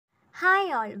Hi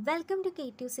all, welcome to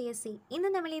K2 CSE. ഇന്ന്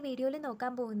നമ്മൾ ഈ വീഡിയോയിൽ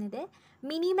നോക്കാൻ പോകുന്നത്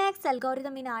minimax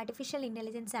algorithm in artificial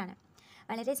intelligence ആണ്.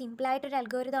 വളരെ സിമ്പിളായിട്ടൊരു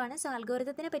അൽഗോരിതമാണ്. സോ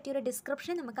അൽഗോരിതത്തിനെ പറ്റിയൊരു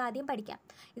ഡിസ്ക്രിപ്ഷൻ നമുക്ക് ആദ്യം പഠിക്കാം.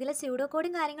 ഇതിൽ സ്യൂഡോ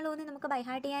കോഡും കാര്യങ്ങളും ഒന്നും നമുക്ക്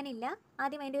ബൈഹാർട്ട് ചെയ്യാനില്ല.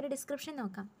 ആദ്യം അതിൻ്റെ ഒരു ഡിസ്ക്രിപ്ഷൻ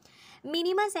നോക്കാം.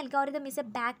 Minimax algorithm is A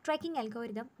back tracking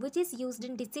algorithm which is used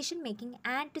in decision making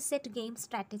and to set game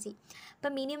strategy.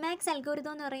 അപ്പോൾ മിനിമാക്സ്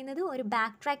അൽഗോരിതം എന്ന് പറയുന്നത് ഒരു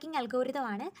ബാക്ക് ട്രാക്കിംഗ്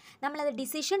അൽഗോരിതമാണ്. നമ്മളത്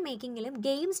decision മേക്കിങ്ങിലും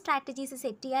game strategies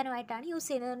set ചെയ്യാനുമായിട്ടാണ് use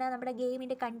ചെയ്യുന്നത്. നമ്മുടെ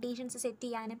ഗെയിമിൻ്റെ കണ്ടീഷൻസ് സെറ്റ്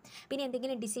ചെയ്യാനും പിന്നെ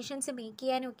എന്തെങ്കിലും ഡിസിഷൻസ് മേക്ക്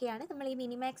ചെയ്യാനും ഒക്കെയാണ് നമ്മൾ ഈ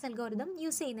മിനിമാക്സ് അൽഗോരിതം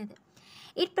യൂസ് ചെയ്യുന്നത്.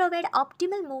 It provide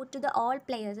optimal move to the all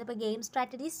players. ഇപ്പോൾ ഗെയിം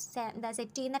സ്ട്രാറ്റജീസ്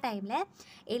സെറ്റ് ചെയ്യുന്ന ടൈമിൽ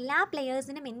എല്ലാ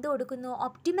പ്ലെയേഴ്സിനും എന്ത് കൊടുക്കുന്നു?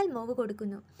 ഓപ്റ്റിമൽ മൂവ്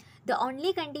കൊടുക്കുന്നു. The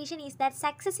only condition is that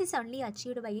success is only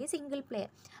achieved by A single player.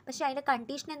 പക്ഷേ അതിൻ്റെ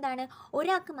കണ്ടീഷൻ എന്താണ്?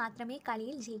 ഒരാൾക്ക് മാത്രമേ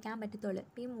കളിയിൽ ജയിക്കാൻ പറ്റത്തുള്ളൂ.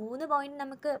 ഇപ്പോൾ ഈ 3 പോയിന്റ്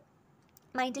നമുക്ക്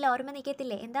മൈൻഡിൽ ഓർമ്മ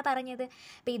നിൽക്കത്തില്ലേ? എന്താ പറഞ്ഞത്?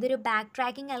 അപ്പോൾ ഇതൊരു back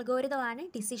tracking അൽഗോരിതമാണ്.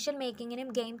 Decision മേക്കിങ്ങിനും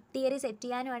game theory set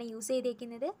ചെയ്യാനുമാണ് use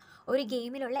ചെയ്തേക്കുന്നത്. ഒരു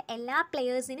ഗെയിമിലുള്ള എല്ലാ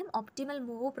പ്ലെയേഴ്സിനും ഒപ്റ്റിമൽ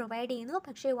മൂവ് പ്രൊവൈഡ് ചെയ്യുന്നു.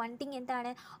 പക്ഷേ വൺ തിങ്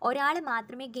എന്താണ്? ഒരാൾ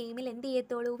മാത്രമേ ഗെയിമിൽ എന്ത്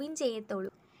ചെയ്യത്തുള്ളൂ? വിൻ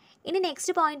ചെയ്യത്തുള്ളൂ. ഇനി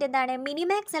നെക്സ്റ്റ് പോയിന്റ് എന്താണ്?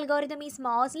 Minimax algorithm is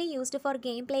mostly used for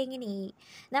game playing in A.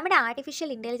 നമ്മുടെ ആർട്ടിഫിഷ്യൽ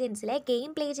ഇൻ്റലിജൻസിലെ ഗെയിം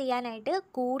പ്ലേ ചെയ്യാനായിട്ട്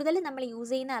കൂടുതൽ നമ്മൾ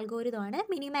യൂസ് ചെയ്യുന്ന അൽഗോരിതമാണ്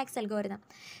minimax algorithm.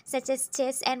 Such as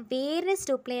chess and various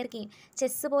 2 player game.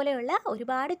 Chess പോലെയുള്ള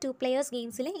ഒരുപാട് 2 പ്ലെയേഴ്സ്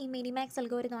ഗെയിംസിൽ ഈ മിനിമാക്സ്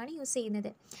അൽഗോരിതമാണ് യൂസ്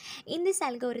ചെയ്യുന്നത്. In this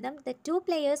algorithm the 2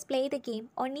 players play the game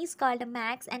one is called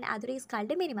max and other is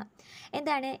called minimum.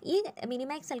 എന്താണ് ഈ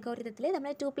minimax അൽഗോരിതത്തിൽ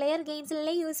നമ്മൾ 2 player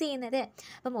ഗെയിംസിലല്ലേ use ചെയ്യുന്നത്.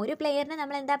 അപ്പം ഒരു പ്ലെയറിന്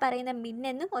നമ്മൾ എന്താ പറയുന്നത്? മിൻ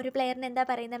എന്നും ഒരു പ്ലെയറിന് എന്താ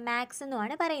പറയുന്നത്? മാക്സ്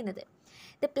എന്നുമാണ് പറയുന്നത്.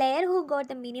 The player who got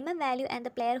the minimum value and the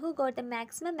player who got the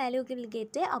maximum value will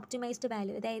get optimised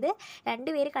value. അതായത്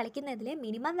 2 പേര് കളിക്കുന്നതിൽ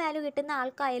മിനിമം വാല്യൂ കിട്ടുന്ന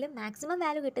ആൾക്കായാലും മാക്സിമം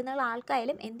വാല്യൂ കിട്ടുന്ന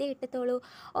ആൾക്കായാലും എന്തേ കിട്ടത്തുള്ളൂ?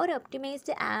 ഒരു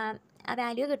ഒപ്റ്റിമൈസ്ഡ്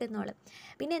വാല്യൂ കിട്ടുന്നുള്ളൂ.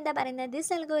 പിന്നെ എന്താ പറയുന്നത്?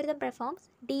 This algorithm performs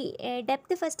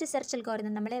depth first search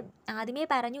algorithm. നമ്മൾ ആദ്യമേ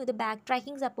പറഞ്ഞു ഇത് ബാക്ക്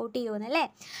ട്രാക്കിംഗ് സപ്പോർട്ട് ചെയ്യുമെന്നല്ലേ.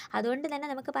 അതുകൊണ്ട് തന്നെ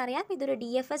നമുക്ക് പറയാം ഇതൊരു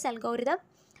DFS അൽഗോരിതം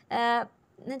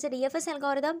എന്ന് വെച്ചാൽ DFS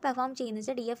അൽഗോരിതം പെർഫോം ചെയ്യുന്നു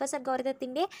വെച്ചാൽ DFS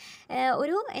അൽഗോരിതത്തിൻ്റെ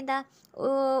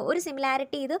ഒരു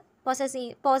സിമിലാരിറ്റി ഇത്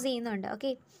പോസ് ചെയ്യുന്നുണ്ട്.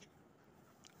 ഓക്കെ,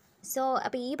 സോ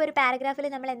അപ്പോൾ ഈ ഒരു പാരഗ്രാഫിൽ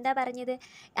നമ്മൾ എന്താ പറഞ്ഞത്?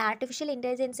 ആർട്ടിഫിഷ്യൽ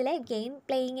ഇൻ്റലിജൻസിലെ ഗെയിം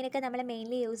പ്ലേയിങ്ങിനൊക്കെ നമ്മൾ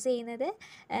മെയിൻലി യൂസ് ചെയ്യുന്നത്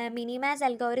മിനിമാക്സ്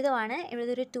അൽഗോരിതമാണ്.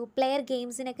 ഇതൊരു 2 പ്ലെയർ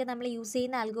ഗെയിംസിനൊക്കെ നമ്മൾ യൂസ്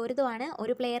ചെയ്യുന്ന അൽഗോരിതമാണ്.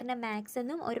 ഒരു പ്ലെയറിൻ്റെ മാക്സ്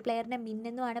എന്നും ഒരു പ്ലെയറിൻ്റെ മിൻ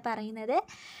എന്നുമാണ് പറയുന്നത്.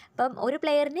 അപ്പം ഒരു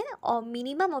പ്ലെയറിന്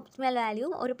മിനിമം ഒപ്റ്റിമൽ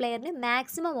വാല്യൂവും ഒരു പ്ലെയറിന്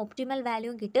മാക്സിമം ഒപ്റ്റിമൽ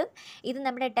വാല്യൂവും കിട്ടും. ഇത്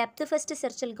നമ്മുടെ ഡെപ്ത് ഫസ്റ്റ്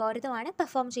സെർച്ച് അൽഗോരിതമാണ്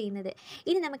പെർഫോം ചെയ്യുന്നത്.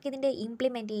 ഇനി നമുക്കിതിൻ്റെ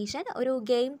ഇംപ്ലിമെൻറ്റേഷൻ ഒരു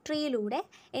ഗെയിം ട്രീയിലൂടെ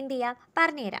എന്ത് ചെയ്യാം?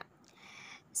 പറഞ്ഞുതരാം.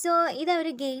 സോ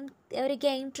ഇതൊരു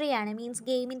ഗെയിം ട്രീ ആണ്. മീൻസ്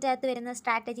ഗെയിമിൻ്റെ അകത്ത് വരുന്ന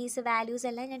സ്ട്രാറ്റജീസ് വാല്യൂസ്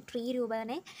എല്ലാം ഞാൻ ട്രീ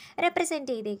രൂപേണ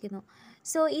റെപ്രസെൻറ്റ് ചെയ്തേക്കുന്നു.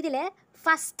 സോ ഇതിൽ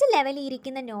ഫസ്റ്റ് ലെവലിൽ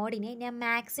ഇരിക്കുന്ന നോഡിനെ ഞാൻ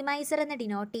മാക്സിമൈസർ എന്ന്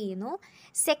ഡിനോട്ട് ചെയ്യുന്നു.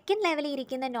 സെക്കൻഡ് ലെവലിൽ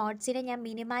ഇരിക്കുന്ന നോഡ്സിനെ ഞാൻ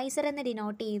മിനിമൈസർ എന്ന്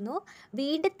ഡിനോട്ട് ചെയ്യുന്നു.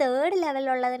 വീണ്ടും തേർഡ്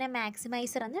ലെവലിലുള്ളതിനെ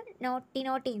മാക്സിമൈസർ എന്ന്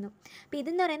ഡിനോട്ട് ചെയ്യുന്നു. അപ്പോൾ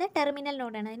ഇതെന്ന് പറയുന്നത് ടെർമിനൽ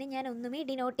നോഡാണ്. അതിന് ഞാൻ ഒന്നുമേ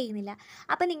ഡിനോട്ട് ചെയ്യുന്നില്ല.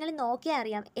 അപ്പോൾ നിങ്ങൾ നോക്കിയാൽ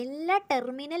അറിയാം എല്ലാ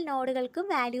ടെർമിനൽ നോഡുകൾക്കും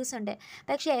വാല്യൂസ് ഉണ്ട്.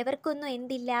 പക്ഷേ എവർക്കൊന്നും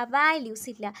എന്തില്ല? വാല്യൂസ്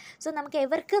ഇല്ല. സോ നമുക്ക്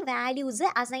എവർക്ക് വാല്യൂസ്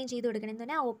അസൈൻ ചെയ്ത് കൊടുക്കണം. എന്ന്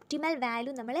പറഞ്ഞാൽ ഒപ്റ്റിമൽ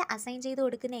വാല്യൂ നമ്മൾ അസൈൻ ചെയ്ത്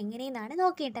കൊടുക്കുന്നത് എങ്ങനെയെന്നാണ്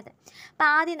നോക്കേണ്ടത്. അപ്പോൾ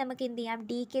ആദ്യം നമുക്ക് എന്ത് ചെയ്യാം?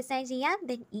 ഡിക്ക് അസൈൻ ചെയ്യാം,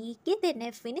 ദെൻ ഇക്ക്, ദെൻ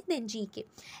എഫിന്, ദെൻ ജിക്ക്.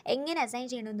 എങ്ങനെ അസൈൻ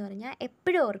ചെയ്യണമെന്ന് പറഞ്ഞാൽ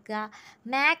എപ്പോഴും ഓർക്കുക,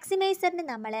 മാക്സിമൈസറിന്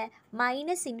നമ്മൾ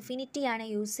 -∞ ആണ്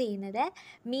യൂസ് ചെയ്യുന്നത്.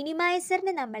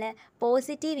 മിനിമൈസറിന് നമ്മൾ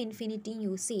 +∞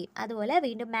 യൂസ് ചെയ്യും. അതുപോലെ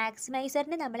വീണ്ടും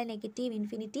മാക്സിമൈസറിന് നമ്മൾ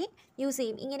 -∞ യൂസ്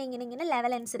ചെയ്യും. ഇങ്ങനെ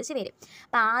ലെവൽ അനുസരിച്ച് വരും.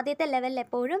 അപ്പോൾ ആദ്യത്തെ ലെവലിൽ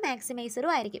എപ്പോഴും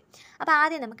മാക്സിമൈസറും ആയിരിക്കും. അപ്പോൾ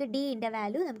ആദ്യം നമുക്ക് ഡിൻ്റെ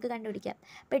വാല്യൂ നമുക്ക് കണ്ടുപിടിക്കാം.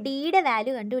 അപ്പോൾ ഡിയുടെ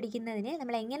വാല്യൂ കണ്ടുപിടിക്കുന്നതിന്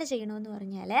നമ്മൾ എങ്ങനെ ചെയ്യണമെന്ന്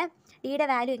പറഞ്ഞാൽ ഡിയുടെ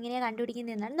വാല്യൂ എങ്ങനെയാണ്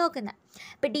കണ്ടുപിടിക്കുന്നതെന്നാണ് നോക്കുന്നത്.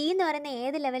 ഇപ്പോൾ ഡി എന്ന് പറയുന്നത്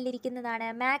ഏത് ലെവലിലിരിക്കുന്നതാണ്?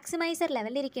 മാക്സിമൈസർ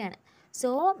ലെവലിലിരിക്കുകയാണ്.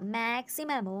 സോ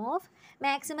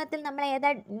മാക്സിമത്തിൽ നമ്മൾ ഏതാ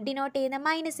ഡിനോട്ട് ചെയ്യുന്ന?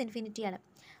 -∞ ആണ്.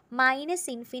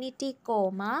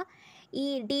 -∞, ഈ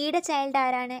ഡിയുടെ ചൈൽഡ്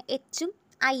ആരാണ്? എച്ചും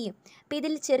ഐയും. അപ്പോൾ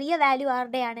ഇതിൽ ചെറിയ വാല്യൂ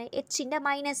ആരുടെയാണ്? എച്ചിൻ്റെ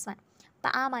 -1.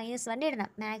 അപ്പോൾ ആ -1 ഇടണം.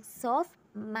 Max of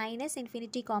 -∞,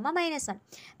 -1.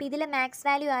 അപ്പോൾ ഇതിലെ മാക്സ്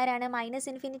വാല്യൂ ആരാണ്?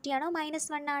 -∞ ആണോ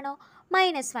 -1 ആണോ?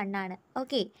 -1 ആണ്.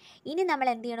 ഓക്കെ, ഇനി നമ്മൾ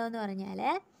എന്ത് ചെയ്യണമെന്ന് പറഞ്ഞാൽ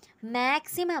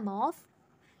മാക്സിമം ഓഫ്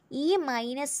ഈ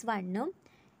 -1ഉം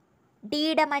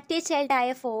ഡിയുടെ മറ്റേ ചൈൽഡായ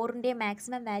 4ൻ്റെ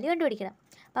മാക്സിമം വാല്യൂ കണ്ടുപിടിക്കണം.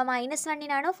 അപ്പോൾ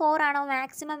 -1നാണോ 4 ആണോ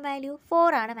മാക്സിമം വാല്യൂ?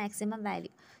 4 ആണ് മാക്സിമം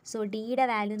വാല്യൂ. സോ ഡിയുടെ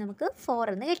വാല്യൂ നമുക്ക്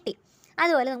 4 എന്ന് കിട്ടി.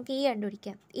 അതുപോലെ നമുക്ക് ഈ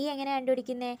കണ്ടുപിടിക്കാം. ഈ എങ്ങനെ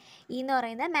കണ്ടുപിടിക്കുന്നത്? ഈ എന്ന്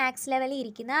പറയുന്നത് മാക്സ് ലെവലിൽ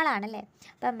ഇരിക്കുന്ന ആളാണല്ലേ.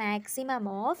 അപ്പം മാക്സിമം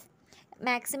ഓഫ്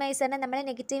മാക്സിമൈസറിനെ നമ്മൾ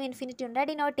 -∞ കൊണ്ടാണ്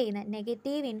ഡിനോട്ട് ചെയ്യുന്നത്.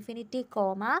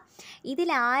 -∞,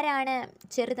 ഇതിലാരാണ്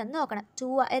ചെറുതെന്ന് നോക്കണം.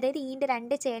 2, അതായത് ഇതിൻ്റെ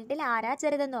 2 ചൈൽഡിൽ ആരാ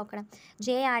ചെറുതെന്ന് നോക്കണം.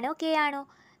 ജെ ആണോ കെ ആണോ?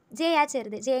 ജെ ആ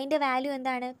ചെറുത്, ജെയിൻ്റെ വാല്യൂ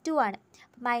എന്താണ് 2 ആണ്.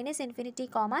 -∞,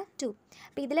 2.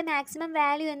 അപ്പോൾ ഇതിലെ മാക്സിമം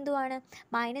വാല്യൂ എന്തുവാണ്?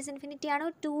 -∞ ആണോ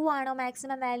 2 ആണോ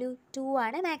മാക്സിമം വാല്യൂ? 2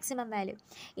 ആണ് മാക്സിമം വാല്യൂ.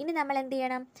 ഇനി നമ്മൾ എന്ത്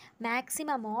ചെയ്യണം?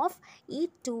 മാക്സിമം ഓഫ് ഈ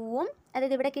 2ഉം,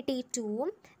 അതായത് ഇവിടെ കിട്ടി ഈ 2ഉം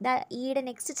ഈയുടെ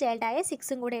നെക്സ്റ്റ് ചൈൽഡായ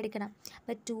 6ഉം കൂടെ എടുക്കണം.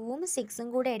 അപ്പോൾ 2ഉം 6ഉം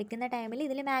കൂടെ എടുക്കുന്ന ടൈമിൽ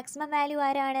ഇതിൽ മാക്സിമം വാല്യൂ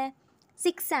ആരാണ്?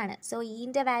 6 ആണ്. സോ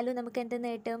ഈൻ്റെ വാല്യൂ നമുക്ക്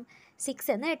എന്തെന്ന് കിട്ടും? 6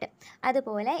 എന്ന് കിട്ടും.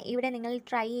 അതുപോലെ ഇവിടെ നിങ്ങൾ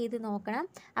ട്രൈ ചെയ്ത് നോക്കണം.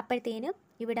 അപ്പോഴത്തേനും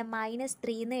ഇവിടെ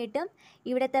 -3 എന്ന് കിട്ടും.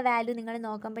 ഇവിടുത്തെ വാല്യൂ നിങ്ങൾ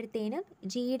നോക്കുമ്പോഴത്തേനും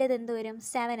ജിയുടേത് എന്ത് വരും?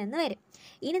 7 എന്ന് വരും.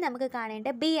 ഇനി നമുക്ക് കാണേണ്ട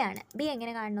ബി ആണ്. ബി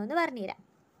എങ്ങനെ കാണണമെന്ന് പറഞ്ഞുതരാം.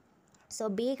 സോ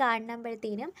ബി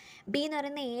കാണുമ്പോഴത്തേനും ബി എന്ന്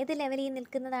പറയുന്നത് ഏത് ലെവലിൽ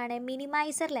നിൽക്കുന്നതാണ്?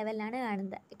 മിനിമൈസർ ലെവലിലാണ്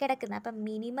കിടക്കുന്നത്. അപ്പം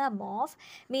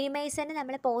മിനിമൈസറിന്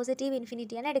നമ്മൾ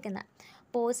 +∞ ആണ് എടുക്കുന്നത്.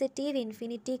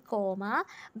 +∞,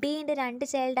 ബീൻ്റെ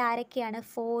 2 ചൈൽഡ് ആരൊക്കെയാണ്?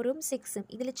 4ഉം 6ഉം.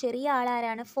 ഇതിൽ ചെറിയ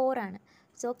ആളാരാണ്? 4 ആണ്.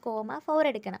 സോ 4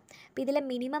 എടുക്കണം. അപ്പോൾ ഇതിലെ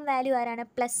മിനിമം വാല്യൂ ആരാണ്?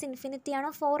 +∞ ആണോ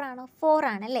 4 ആണോ? 4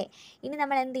 ആണല്ലേ. ഇനി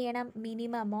നമ്മൾ എന്ത് ചെയ്യണം?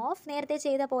 മിനിമം ഓഫ് നേരത്തെ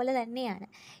ചെയ്ത പോലെ തന്നെയാണ്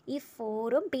ഈ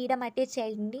 4ഉം ബിയുടെ മറ്റേ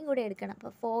ചൈൽഡിൻ്റെയും കൂടെ എടുക്കണം.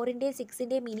 അപ്പോൾ 4ൻ്റെയും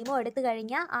 6ൻ്റെയും മിനിമം എടുത്തു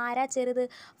കഴിഞ്ഞാൽ ആരാ ചെറുത്?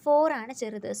 4 ആണ്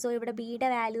ചെറുത്. സോ ഇവിടെ ബിയുടെ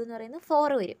വാല്യൂ എന്ന് പറയുന്നത്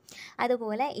 4 വരും.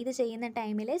 അതുപോലെ ഇത് ചെയ്യുന്ന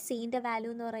ടൈമിൽ സീൻ്റെ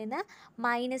വാല്യൂ എന്ന് പറയുന്നത്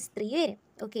 -3 വരും.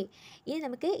 ഓക്കെ. ഇനി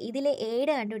നമുക്ക് ഇതിൽ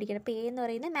എയുടെ കണ്ടുപിടിക്കണം. അപ്പോൾ എ എന്ന്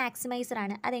പറയുന്നത്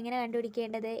മാക്സിമൈസറാണ്. അതെങ്ങനെ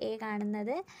കണ്ടുപിടിക്കേണ്ടത്? എ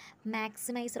കാണുന്നത്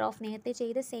മാക്സിമൈസർ ഓഫ് നേരത്തെ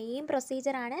ചെയ്ത സെയിം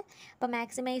പ്രൊസീജിയറാണ്. അപ്പോൾ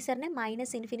മാക്സിമൈസറിന്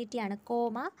 -∞ ആണ്,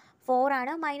 4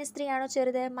 ആണോ -3 ആണോ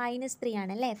ചെറുത്? -3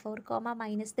 ആണല്ലേ. 4,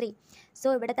 -3. സോ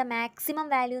ഇവിടുത്തെ മാക്സിമം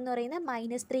വാല്യൂ എന്ന് പറയുന്നത്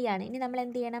 -3 ആണ്. ഇനി നമ്മൾ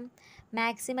എന്ത് ചെയ്യണം?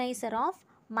 മാക്സിമൈസർ ഓഫ്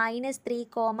 -3,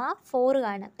 4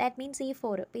 ആണ്. ദാറ്റ് മീൻസ് ഈ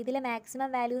 4. അപ്പോൾ ഇതിലെ മാക്സിമം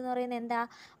വാല്യൂ എന്ന് പറയുന്നത് എന്താ?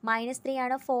 -3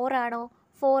 ആണോ 4 ആണോ?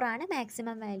 4 ആണ്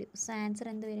മാക്സിമം വാല്യൂ. സോ ആൻസർ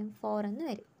എന്ത് വരും? 4 എന്ന്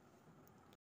വരും.